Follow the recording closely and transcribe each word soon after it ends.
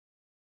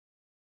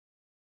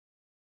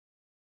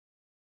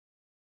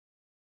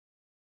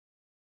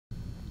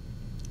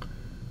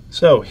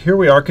So here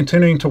we are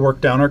continuing to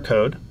work down our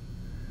code.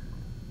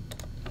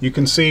 You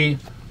can see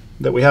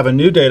that we have a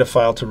new data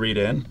file to read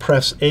in,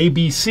 prefs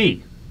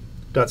abc.csv.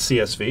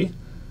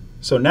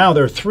 So now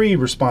there are three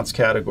response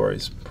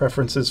categories,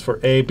 preferences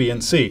for A, B,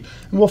 and C.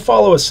 And we'll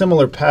follow a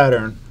similar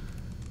pattern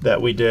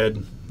that we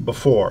did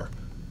before.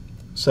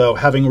 So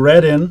having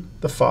read in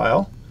the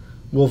file,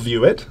 we'll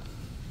view it.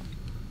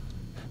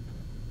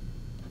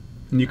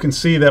 And you can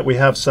see that we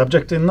have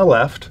subject in the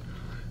left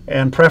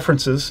and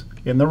preferences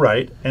in the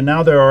right. And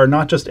now there are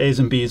not just A's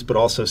and B's, but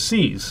also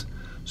C's.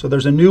 So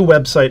there's a new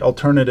website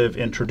alternative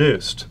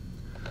introduced.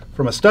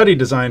 From a study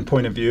design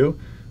point of view,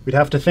 we'd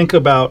have to think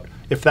about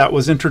if that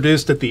was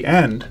introduced at the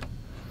end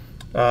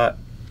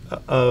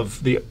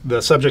of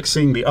the subject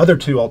seeing the other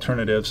two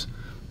alternatives,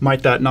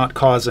 might that not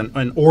cause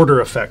an order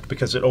effect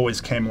because it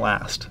always came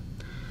last?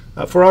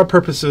 For our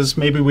purposes,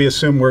 maybe we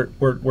assume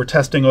we're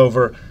testing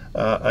over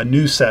a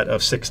new set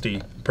of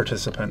 60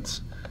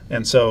 participants,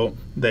 and so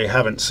they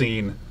haven't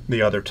seen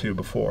the other two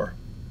before.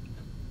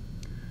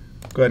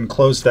 Go ahead and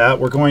close that.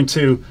 We're going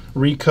to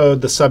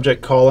recode the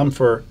subject column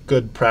for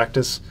good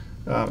practice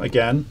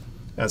again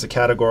as a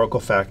categorical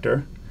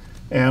factor.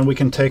 And we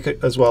can take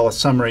as well a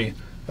summary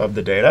of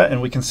the data.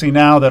 And we can see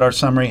now that our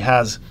summary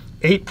has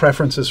 8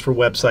 preferences for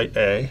website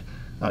A,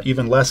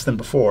 even less than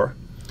before,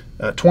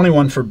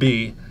 21 for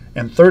B,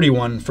 and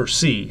 31 for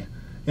C.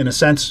 In a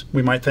sense,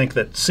 we might think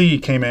that C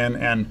came in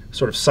and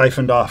sort of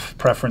siphoned off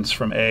preference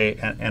from A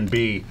and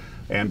B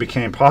and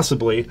became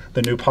possibly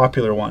the new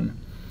popular one.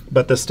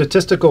 But the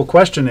statistical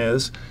question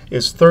is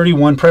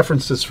 31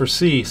 preferences for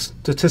C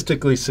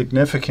statistically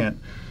significant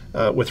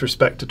with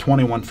respect to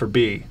 21 for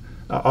B?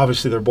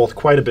 Obviously, they're both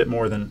quite a bit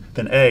more than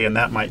A, and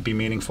that might be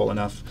meaningful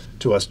enough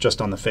to us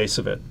just on the face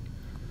of it.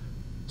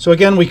 So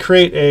again, we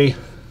create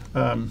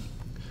a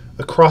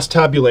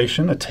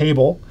cross-tabulation, a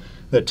table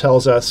that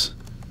tells us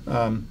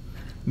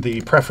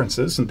the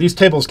preferences. And these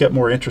tables get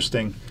more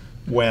interesting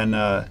when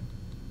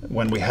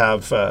we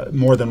have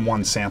more than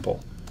one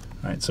sample.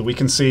 Right, so we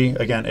can see,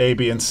 again, A,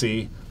 B, and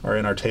C are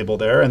in our table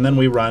there, and then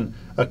we run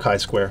a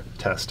chi-square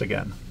test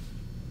again.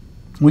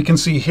 We can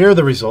see here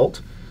the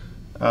result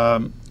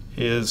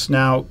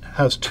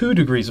has 2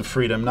 degrees of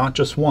freedom, not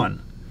just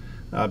 1,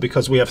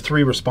 because we have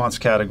 3 response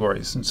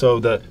categories. And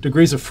so the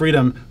degrees of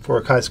freedom for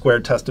a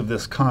chi-squared test of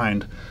this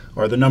kind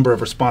are the number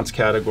of response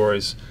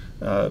categories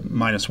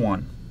minus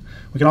 1.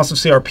 We can also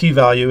see our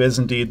p-value is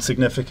indeed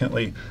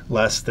significantly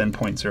less than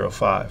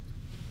 0.05.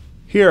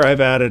 Here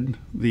I've added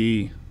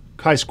the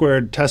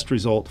chi-squared test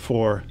result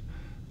for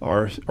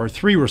our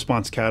 3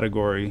 response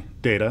category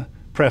data,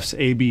 prefs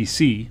A, B,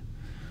 C.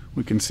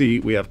 We can see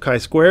we have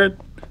chi-squared.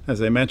 As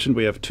I mentioned,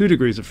 we have 2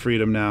 degrees of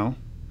freedom now.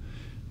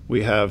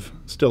 We have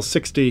still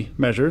 60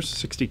 measures,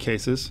 60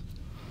 cases.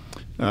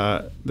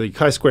 The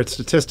chi-squared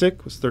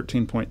statistic was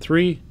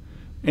 13.3,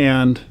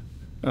 and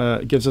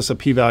it gives us a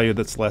p-value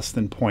that's less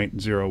than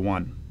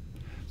 0.01.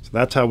 So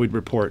that's how we'd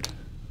report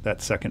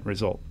that second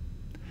result.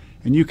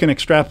 And you can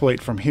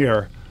extrapolate from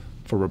here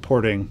for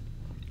reporting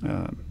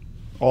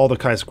all the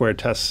chi-squared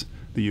tests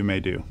that you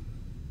may do.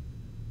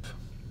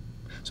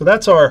 So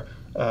that's our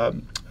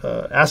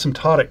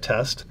asymptotic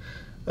test.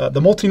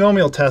 The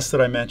multinomial test that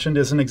I mentioned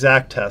is an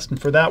exact test,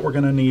 and for that we're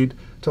going to need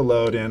to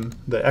load in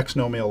the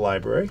xnomial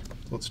library.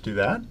 Let's do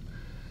that.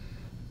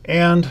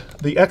 And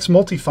the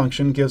xmulti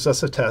function gives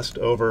us a test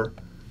over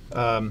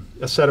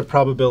a set of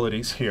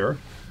probabilities here.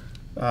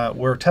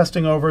 We're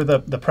testing over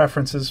the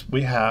preferences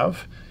we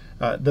have.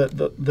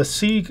 The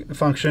C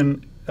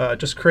function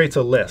just creates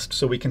a list,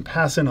 so we can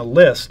pass in a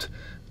list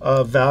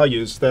of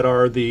values that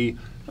are the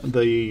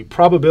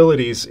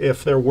probabilities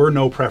if there were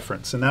no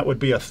preference, and that would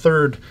be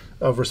 1/3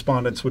 of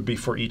respondents would be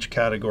for each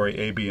category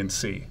A, B, and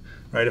C.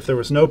 Right? If there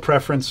was no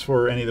preference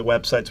for any of the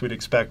websites, we'd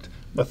expect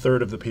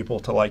 1/3 of the people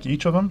to like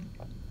each of them.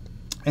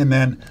 And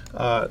then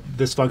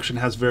this function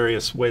has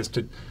various ways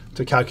to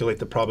calculate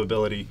the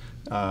probability,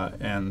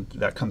 and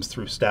that comes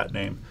through stat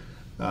name.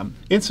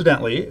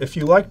 Incidentally, if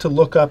you like to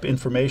look up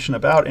information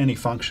about any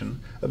function,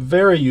 a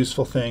very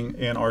useful thing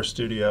in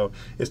RStudio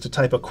is to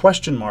type a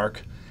question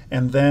mark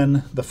and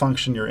then the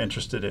function you're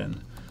interested in.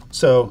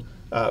 So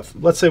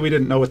let's say we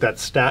didn't know what that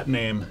stat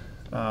name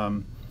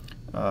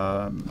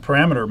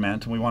parameter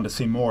meant and we wanted to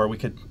see more. We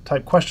could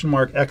type question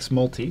mark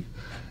xmulti,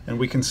 and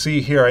we can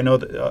see here, I know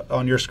that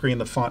on your screen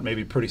the font may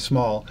be pretty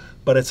small,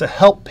 but it's a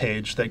help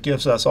page that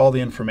gives us all the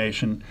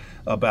information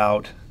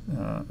about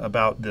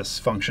this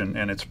function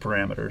and its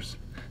parameters.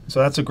 So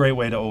that's a great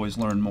way to always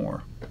learn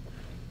more.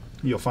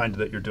 You'll find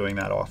that you're doing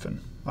that often.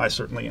 I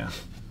certainly am.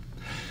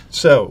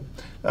 So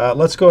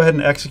let's go ahead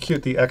and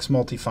execute the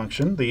xmulti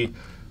function, the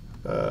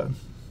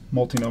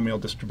multinomial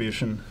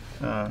distribution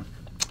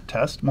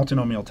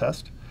multinomial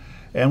test.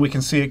 And we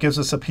can see it gives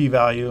us a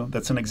p-value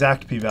that's an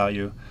exact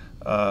p-value,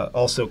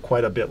 also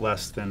quite a bit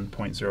less than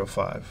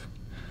 0.05.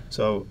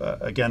 So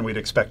again, we'd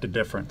expect a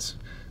difference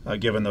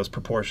given those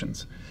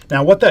proportions.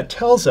 Now what that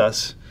tells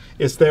us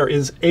is there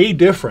is a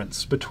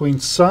difference between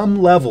some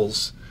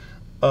levels,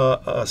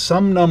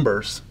 some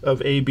numbers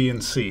of A, B,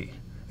 and C.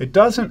 It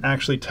doesn't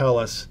actually tell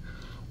us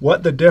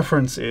what the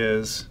difference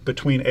is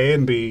between A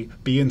and B,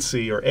 B and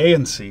C, or A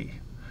and C.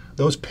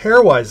 Those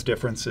pairwise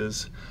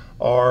differences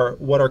are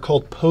what are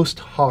called post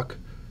hoc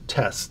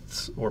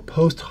tests, or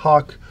post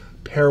hoc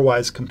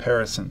pairwise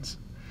comparisons.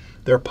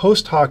 They're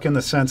post hoc in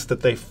the sense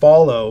that they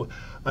follow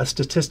a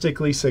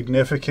statistically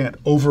significant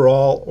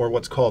overall, or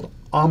what's called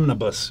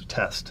omnibus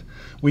test.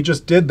 We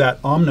just did that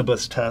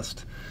omnibus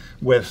test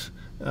with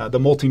the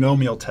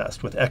multinomial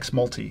test, with X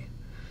multi.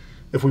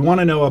 If we want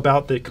to know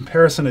about the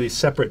comparison of these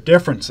separate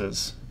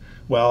differences,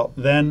 well,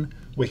 then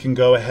we can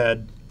go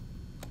ahead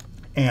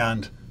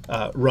and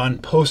run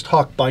post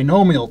hoc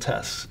binomial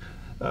tests.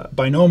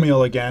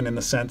 Binomial again in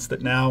the sense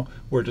that now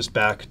we're just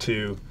back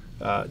to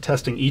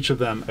testing each of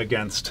them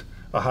against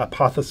a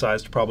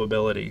hypothesized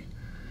probability.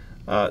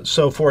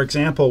 So for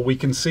example, we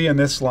can see in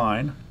this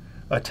line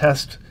a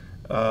test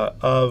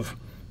of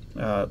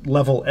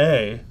level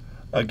A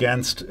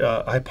against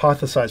a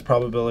hypothesized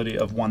probability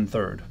of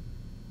 1/3.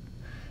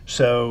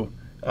 So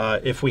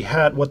if we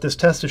had, what this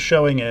test is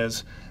showing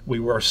is we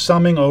were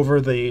summing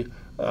over the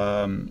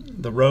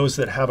rows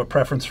that have a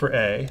preference for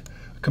A,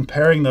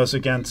 comparing those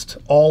against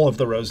all of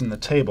the rows in the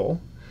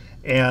table,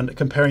 and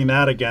comparing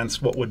that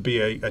against what would be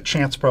a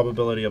chance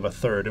probability of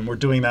 1/3. And we're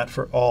doing that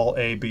for all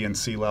A, B, and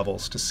C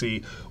levels to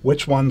see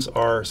which ones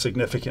are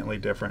significantly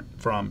different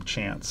from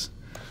chance.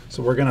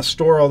 So we're going to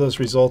store all those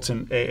results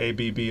in A,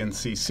 B, B, and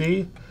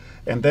C,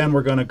 and then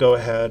we're going to go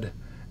ahead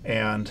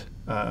and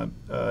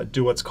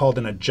do what's called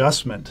an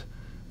adjustment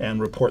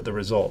and report the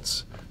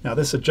results. Now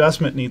this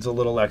adjustment needs a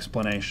little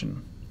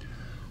explanation.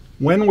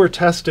 When we're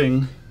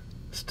testing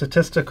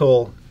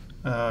statistical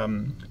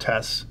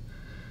tests,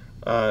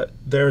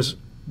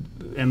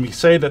 and we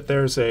say that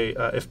there's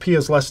if p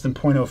is less than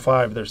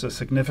 0.05, there's a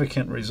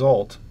significant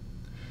result.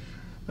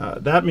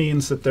 That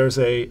means that there's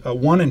a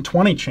 1 in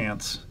 20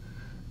 chance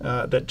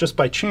that just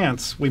by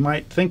chance we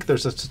might think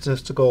there's a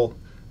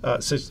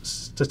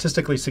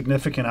statistically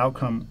significant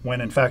outcome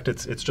when in fact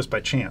it's just by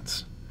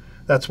chance.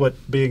 That's what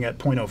being at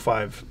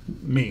 0.05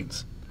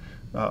 means.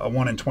 A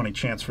 1 in 20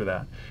 chance for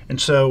that. And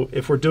so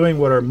if we're doing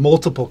what are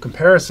multiple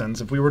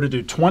comparisons, if we were to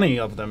do 20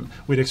 of them,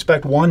 we'd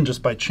expect one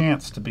just by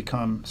chance to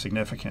become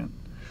significant.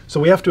 So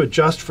we have to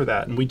adjust for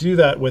that, and we do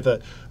that with a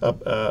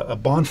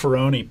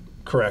Bonferroni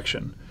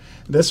correction.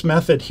 This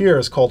method here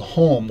is called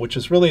HOLM, which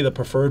is really the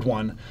preferred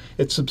one.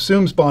 It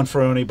subsumes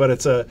Bonferroni, but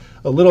it's a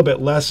little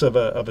bit less of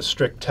a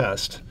strict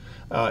test.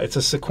 It's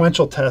a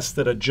sequential test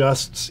that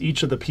adjusts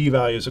each of the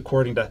p-values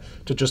according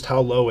to just how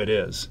low it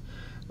is.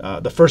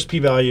 The first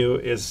p-value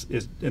is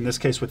in this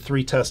case with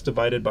 3 tests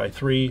divided by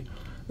 3,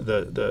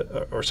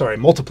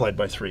 multiplied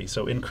by 3,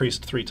 so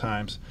increased 3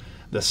 times.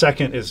 The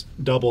second is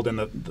doubled, and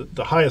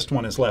the highest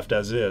one is left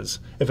as is.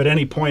 If at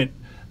any point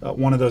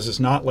one of those is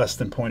not less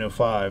than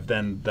 0.05,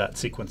 then that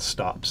sequence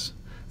stops.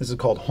 This is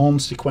called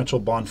Holmes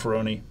sequential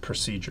Bonferroni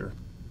procedure.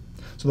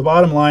 So the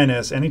bottom line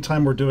is,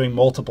 anytime we're doing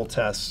multiple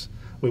tests,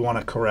 we want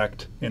to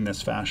correct in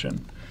this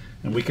fashion.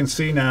 And we can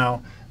see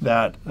now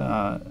that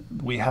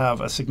we have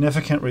a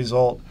significant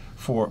result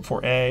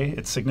for A.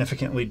 It's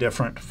significantly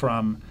different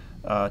from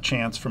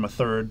chance, from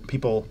 1/3.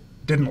 People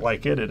didn't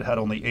like it. It had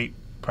only 8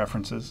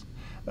 preferences.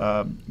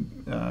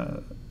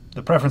 The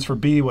preference for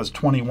B was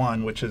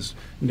 21, which is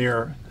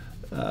near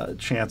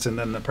chance, and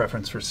then the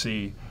preference for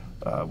C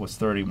was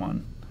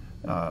 31,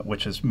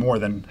 which is more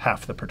than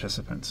half the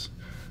participants.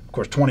 Of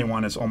course,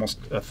 21 is almost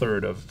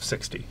 1/3 of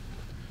 60.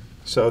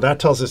 So that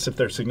tells us if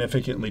they're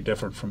significantly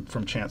different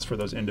from chance for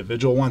those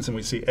individual ones, and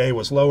we see A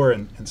was lower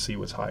and C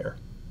was higher.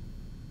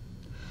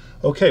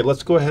 Okay,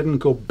 let's go ahead and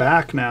go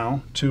back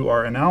now to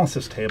our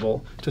analysis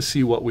table to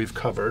see what we've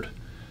covered.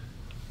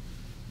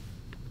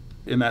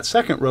 In that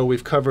second row,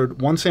 we've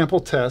covered one sample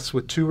test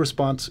with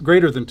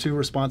greater than 2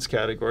 response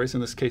categories,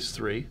 in this case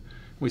 3.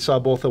 We saw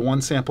both a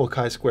one sample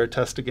chi-square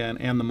test again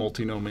and the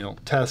multinomial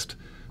test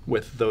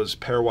with those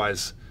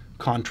pairwise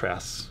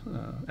contrasts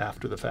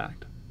after the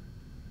fact.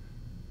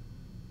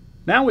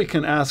 Now we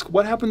can ask,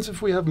 what happens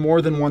if we have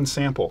more than one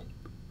sample?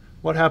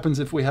 What happens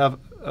if we have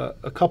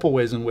a couple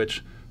ways in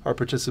which our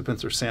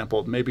participants are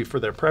sampled, maybe for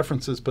their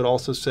preferences, but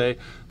also, say,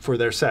 for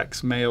their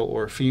sex, male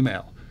or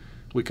female?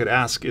 We could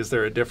ask, is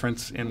there a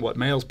difference in what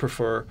males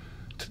prefer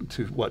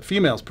to what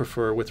females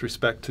prefer with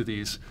respect to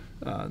these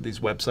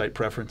website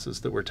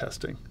preferences that we're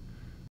testing?